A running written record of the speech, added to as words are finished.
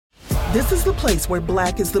This is the place where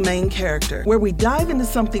Black is the main character, where we dive into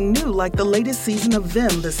something new like the latest season of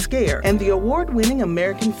Them, The Scare, and the award-winning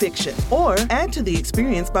American Fiction. Or add to the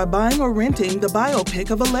experience by buying or renting the biopic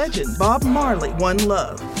of a legend, Bob Marley, One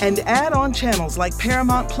Love. And add on channels like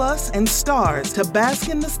Paramount Plus and Stars to bask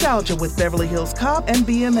in nostalgia with Beverly Hills Cop and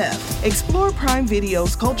BMF. Explore Prime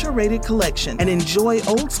Video's culture-rated collection and enjoy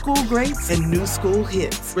old school greats and new school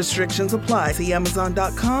hits. Restrictions apply. See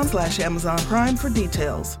Amazon.com/Amazon Prime for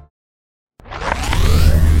details.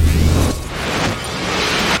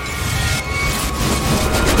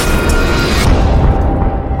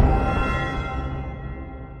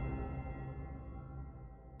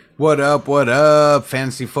 What up,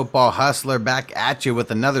 Fantasy Football Hustler back at you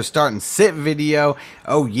with another start and sit video.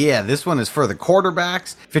 Oh yeah, this one is for the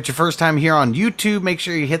quarterbacks. If it's your first time here on YouTube, make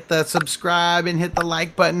sure you hit the subscribe and hit the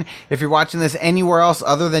like button. If you're watching this anywhere else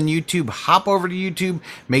other than YouTube, hop over to YouTube,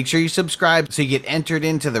 make sure you subscribe so you get entered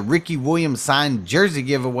into the Ricky Williams signed jersey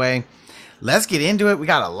giveaway. Let's get into it. We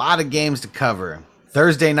got a lot of games to cover.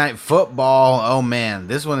 Thursday night football, oh man,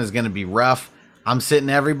 this one is going to be rough. I'm sitting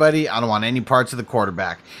everybody. I don't want any parts of the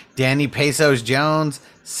quarterback. Danny Pesos Jones,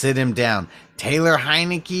 sit him down. Taylor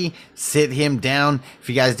Heineke, sit him down. If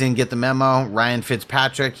you guys didn't get the memo, Ryan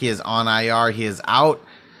Fitzpatrick, he is on IR. He is out.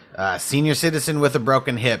 Senior citizen with a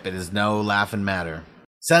broken hip. It is no laughing matter.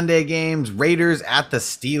 Sunday games, Raiders at the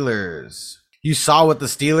Steelers. You saw what the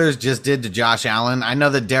Steelers just did to Josh Allen. I know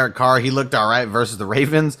that Derek Carr, he looked all right versus the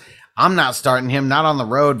Ravens. I'm not starting him, not on the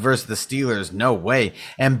road versus the Steelers. No way.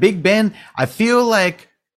 And Big Ben, I feel like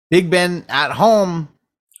Big Ben at home,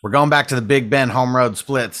 we're going back to the Big Ben home road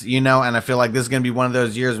splits, you know, and I feel like this is going to be one of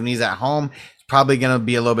those years when he's at home. It's probably going to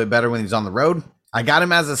be a little bit better when he's on the road. I got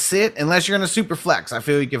him as a sit, unless you're in a super flex. I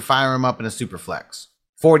feel you can fire him up in a super flex.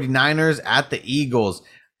 49ers at the Eagles.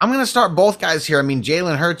 I'm going to start both guys here. I mean,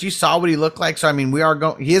 Jalen Hurts, you saw what he looked like. So, I mean,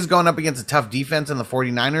 he is going up against a tough defense in the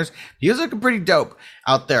 49ers. He was looking pretty dope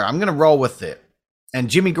out there. I'm going to roll with it. And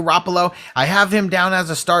Jimmy Garoppolo, I have him down as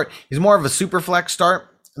a start. He's more of a super flex start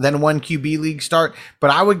than one QB league start, but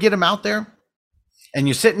I would get him out there. And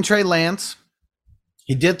you're sitting Trey Lance.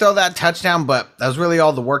 He did throw that touchdown, but that was really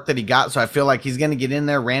all the work that he got. So I feel like he's going to get in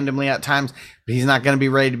there randomly at times, but he's not going to be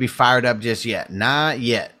ready to be fired up just yet. Not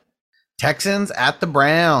yet. Texans at the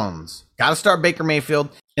Browns. Got to start Baker Mayfield.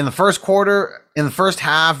 In the first quarter, in the first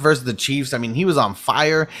half versus the Chiefs, I mean, he was on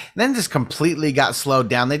fire. And then just completely got slowed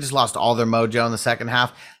down. They just lost all their mojo in the second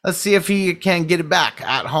half. Let's see if he can get it back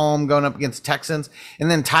at home going up against Texans.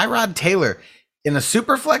 And then Tyrod Taylor. In a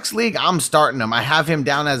super flex league, I'm starting him. I have him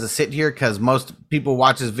down as a sit here because most people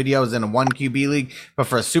watch his videos in a 1 QB league. But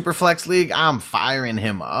for a super flex league, I'm firing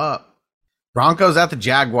him up. Broncos at the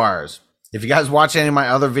Jaguars. If you guys watch any of my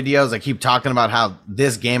other videos, I keep talking about how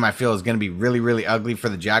this game I feel is going to be really, really ugly for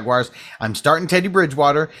the Jaguars. I'm starting Teddy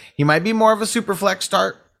Bridgewater. He might be more of a super flex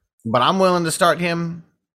start, but I'm willing to start him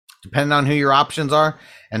depending on who your options are.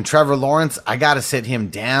 And Trevor Lawrence, I got to sit him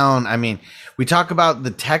down. I mean, we talk about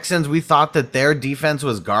the Texans. We thought that their defense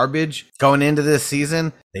was garbage going into this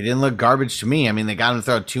season. They didn't look garbage to me. I mean, they got him to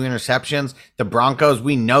throw 2 interceptions. The Broncos,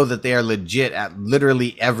 we know that they are legit at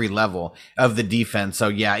literally every level of the defense. So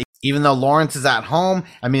yeah, even though Lawrence is at home,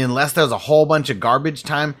 I mean, unless there's a whole bunch of garbage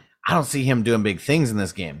time, I don't see him doing big things in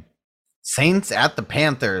this game. Saints at the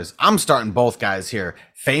Panthers. I'm starting both guys here.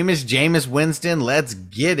 Famous Jameis Winston, let's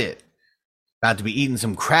get it. About to be eating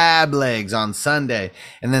some crab legs on Sunday.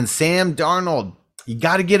 And then Sam Darnold, you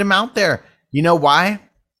got to get him out there. You know why?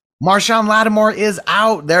 Marshawn Lattimore is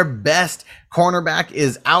out. Their best cornerback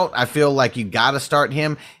is out. I feel like you got to start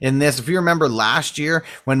him in this. If you remember last year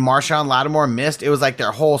when Marshawn Lattimore missed, it was like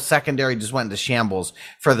their whole secondary just went into shambles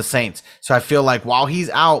for the Saints. So I feel like while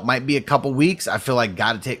he's out, might be a couple weeks, I feel like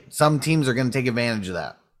some teams are going to take advantage of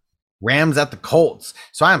that. Rams at the Colts.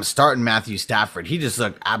 So I am starting Matthew Stafford. He just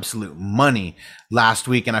looked absolute money last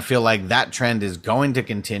week, and I feel like that trend is going to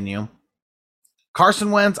continue.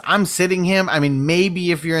 Carson Wentz, I'm sitting him. I mean,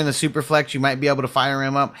 maybe if you're in the super flex, you might be able to fire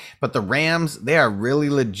him up. But the Rams, they are really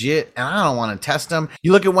legit, and I don't want to test them.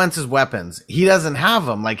 You look at Wentz's weapons. He doesn't have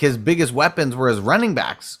them. Like, his biggest weapons were his running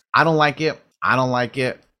backs. I don't like it.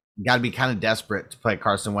 Got to be kind of desperate to play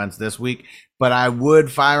Carson Wentz this week. But I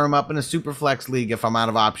would fire him up in a super flex league if I'm out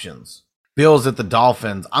of options. Bills at the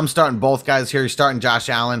Dolphins. I'm starting both guys here. You're starting Josh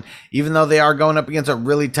Allen. Even though they are going up against a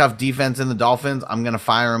really tough defense in the Dolphins, I'm going to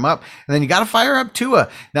fire him up. And then you got to fire up Tua.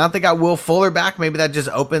 Now that they got Will Fuller back, maybe that just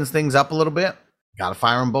opens things up a little bit. Got to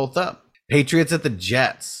fire them both up. Patriots at the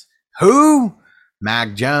Jets. Who?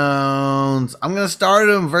 Mac Jones. I'm going to start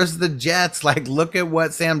him versus the Jets. Like, look at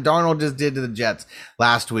what Sam Darnold just did to the Jets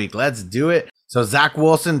last week. Let's do it. So Zach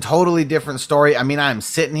Wilson, totally different story. I mean, I'm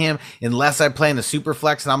sitting him unless I play in a super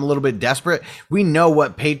flex and I'm a little bit desperate. We know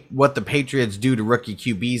what the Patriots do to rookie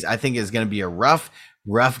QBs. I think it's going to be a rough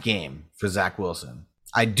game for Zach Wilson.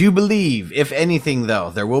 I do believe, if anything, though,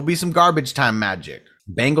 there will be some garbage time magic.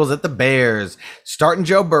 Bengals at the Bears. Starting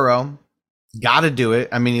Joe Burrow. Got to do it.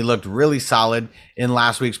 I mean, he looked really solid in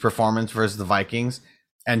last week's performance versus the Vikings.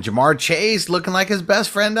 And Jamar Chase looking like his best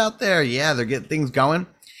friend out there. Yeah, they're getting things going.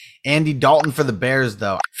 Andy Dalton for the Bears,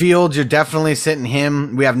 though. Fields, you're definitely sitting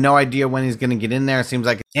him. We have no idea when he's going to get in there. It seems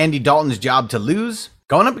like Andy Dalton's job to lose.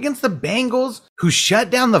 Going up against the Bengals, who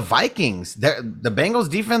shut down the Vikings. The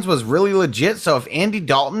Bengals defense was really legit. So if Andy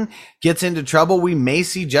Dalton gets into trouble, we may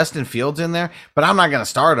see Justin Fields in there. But I'm not going to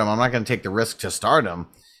start him. I'm not going to take the risk to start him.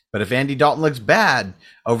 But if Andy Dalton looks bad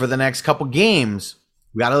over the next couple games,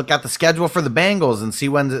 we got to look at the schedule for the Bengals and see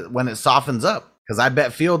when it softens up. Because I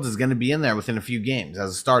bet Fields is going to be in there within a few games as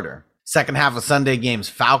a starter. Second half of Sunday games,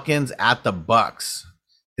 Falcons at the Bucks.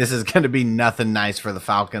 This is going to be nothing nice for the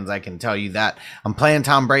Falcons, I can tell you that. I'm playing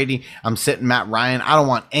Tom Brady. I'm sitting Matt Ryan. I don't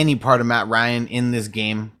want any part of Matt Ryan in this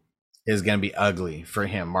game. It is going to be ugly for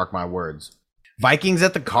him, mark my words. Vikings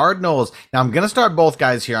at the Cardinals. Now, I'm going to start both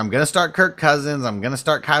guys here. I'm going to start Kirk Cousins. I'm going to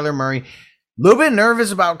start Kyler Murray. A little bit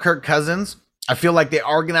nervous about Kirk Cousins. I feel like they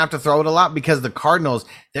are going to have to throw it a lot because the Cardinals,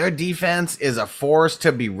 their defense is a force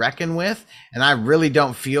to be reckoned with. And I really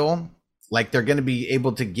don't feel like they're going to be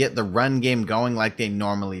able to get the run game going like they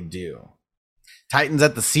normally do. Titans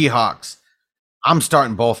at the Seahawks. I'm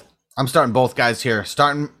starting both guys here.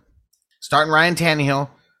 Starting Ryan Tannehill.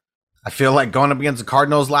 I feel like going up against the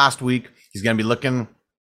Cardinals last week, he's going to be looking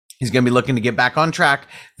to get back on track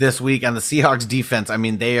this week. And the Seahawks defense, I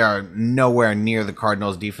mean, they are nowhere near the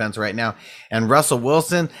Cardinals defense right now. And Russell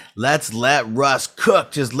Wilson, let's let Russ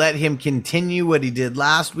cook. Just let him continue what he did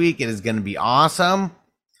last week. It is going to be awesome.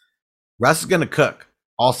 Russ is going to cook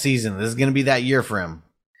all season. This is going to be that year for him.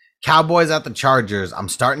 Cowboys at the Chargers. I'm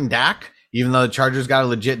starting Dak, even though the Chargers got a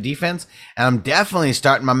legit defense. And I'm definitely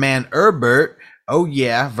starting my man Herbert. Oh,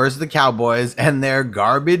 yeah, versus the Cowboys and their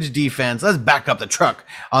garbage defense. Let's back up the truck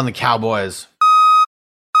on the Cowboys.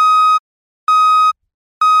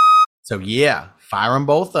 So, yeah, fire them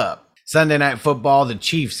both up. Sunday Night Football, the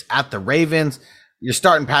Chiefs at the Ravens. You're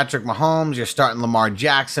starting Patrick Mahomes. You're starting Lamar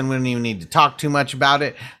Jackson. We don't even need to talk too much about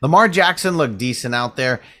it. Lamar Jackson looked decent out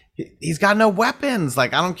there. He's got no weapons.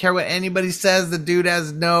 Like, I don't care what anybody says. The dude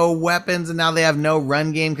has no weapons, and now they have no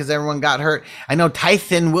run game because everyone got hurt. I know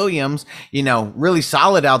Tyson Williams, really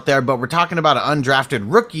solid out there, but we're talking about an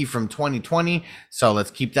undrafted rookie from 2020, so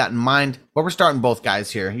let's keep that in mind. But we're starting both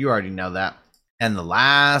guys here. You already know that. And the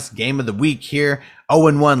last game of the week here,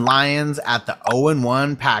 0-1 Lions at the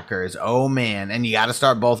 0-1 Packers. Oh, man. And you got to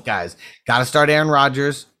start both guys. Got to start Aaron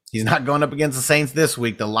Rodgers. He's not going up against the Saints this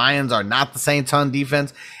week. The Lions are not the Saints on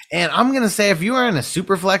defense. And I'm going to say, if you are in a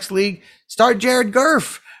super flex league, start Jared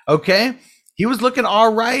Goff, okay? He was looking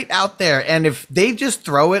all right out there. And if they just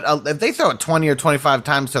throw it, if they throw it 20 or 25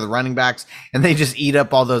 times to the running backs and they just eat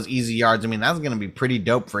up all those easy yards, I mean, that's going to be pretty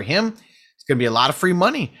dope for him. It's going to be a lot of free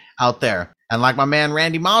money out there. And like my man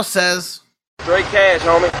Randy Moss says, straight cash,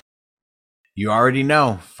 homie. You already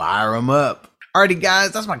know, fire them up. Alrighty,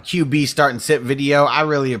 guys, that's my QB start and sit video. I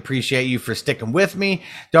really appreciate you for sticking with me.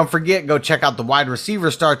 Don't forget, go check out the wide receiver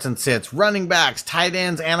starts and sits, running backs, tight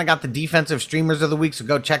ends, and I got the defensive streamers of the week, so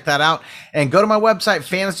go check that out. And go to my website,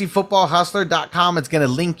 fantasyfootballhustler.com. It's going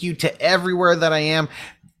to link you to everywhere that I am.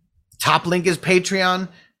 Top link is Patreon.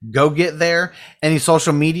 Go get there. Any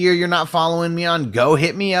social media you're not following me on, go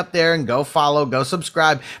hit me up there and go follow, go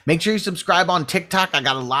subscribe. Make sure you subscribe on TikTok. I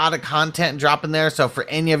got a lot of content dropping there. So for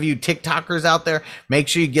any of you TikTokers out there, make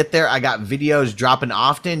sure you get there. I got videos dropping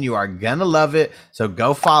often. You are gonna love it. So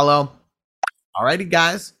go follow. Alrighty,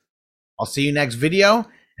 guys. I'll see you next video.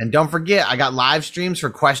 And don't forget, I got live streams for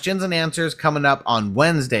questions and answers coming up on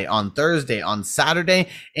Wednesday, on Thursday, on Saturday,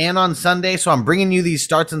 and on Sunday. So I'm bringing you these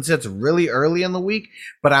starts and sits really early in the week,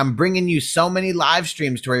 but I'm bringing you so many live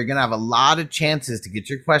streams to where you're going to have a lot of chances to get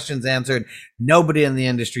your questions answered. Nobody in the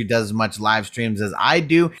industry does as much live streams as I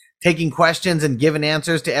do, taking questions and giving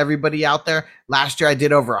answers to everybody out there. Last year, I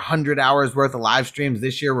did over 100 hours worth of live streams.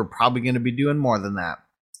 This year, we're probably going to be doing more than that.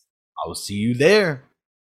 I'll see you there.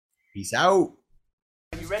 Peace out.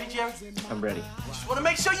 You ready, Jerry? I'm ready. Just want to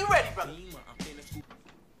make sure you're ready, brother.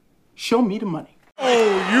 Show me the money. Oh,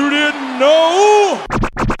 you didn't know?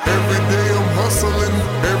 Every day I'm hustling.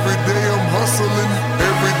 Every day I'm hustling.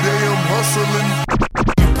 Every day I'm hustling.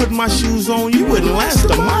 You put my shoes on, you wouldn't last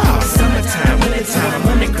a mile. Summertime, wintertime, I'm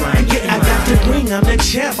on the grind. Yeah, I got the ring, I'm the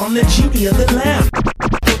champ, I'm the genie of the lamp.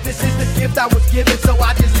 This is the gift I was given, so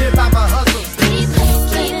I just live by my hustle.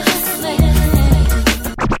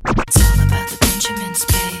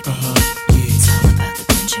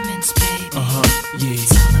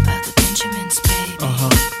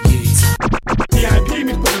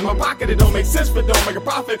 it don't make sense, but don't make a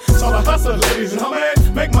profit. It's all a hustle, ladies and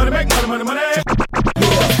homies. Make money, make money, money, money.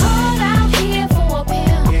 Called out here for a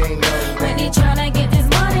pill. When he tryna get this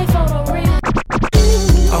money for the real.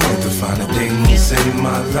 I want to find a thing to save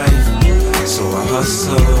my life, so I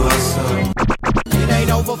hustle. It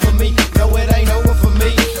ain't over for me. No, it ain't over for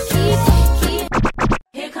me.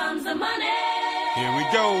 Here comes the money. Here we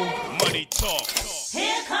go. Money talk.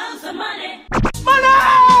 Here comes the money.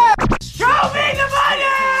 Show me the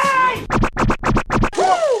money!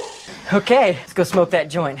 Okay, let's go smoke that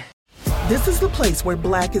joint. This is the place where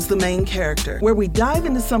Black is the main character, where we dive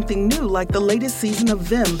into something new like the latest season of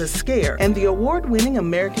Them, The Scare, and the award-winning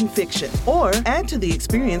American Fiction. Or add to the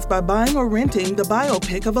experience by buying or renting the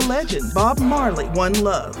biopic of a legend, Bob Marley, One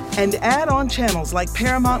Love. And add on channels like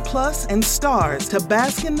Paramount Plus and Stars to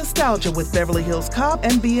bask in nostalgia with Beverly Hills Cop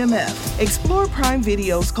and BMF. Explore Prime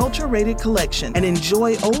Video's culture-rated collection and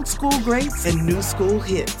enjoy old school greats and new school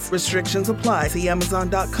hits. Restrictions apply. See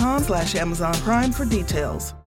Amazon.com/Amazon Prime for details.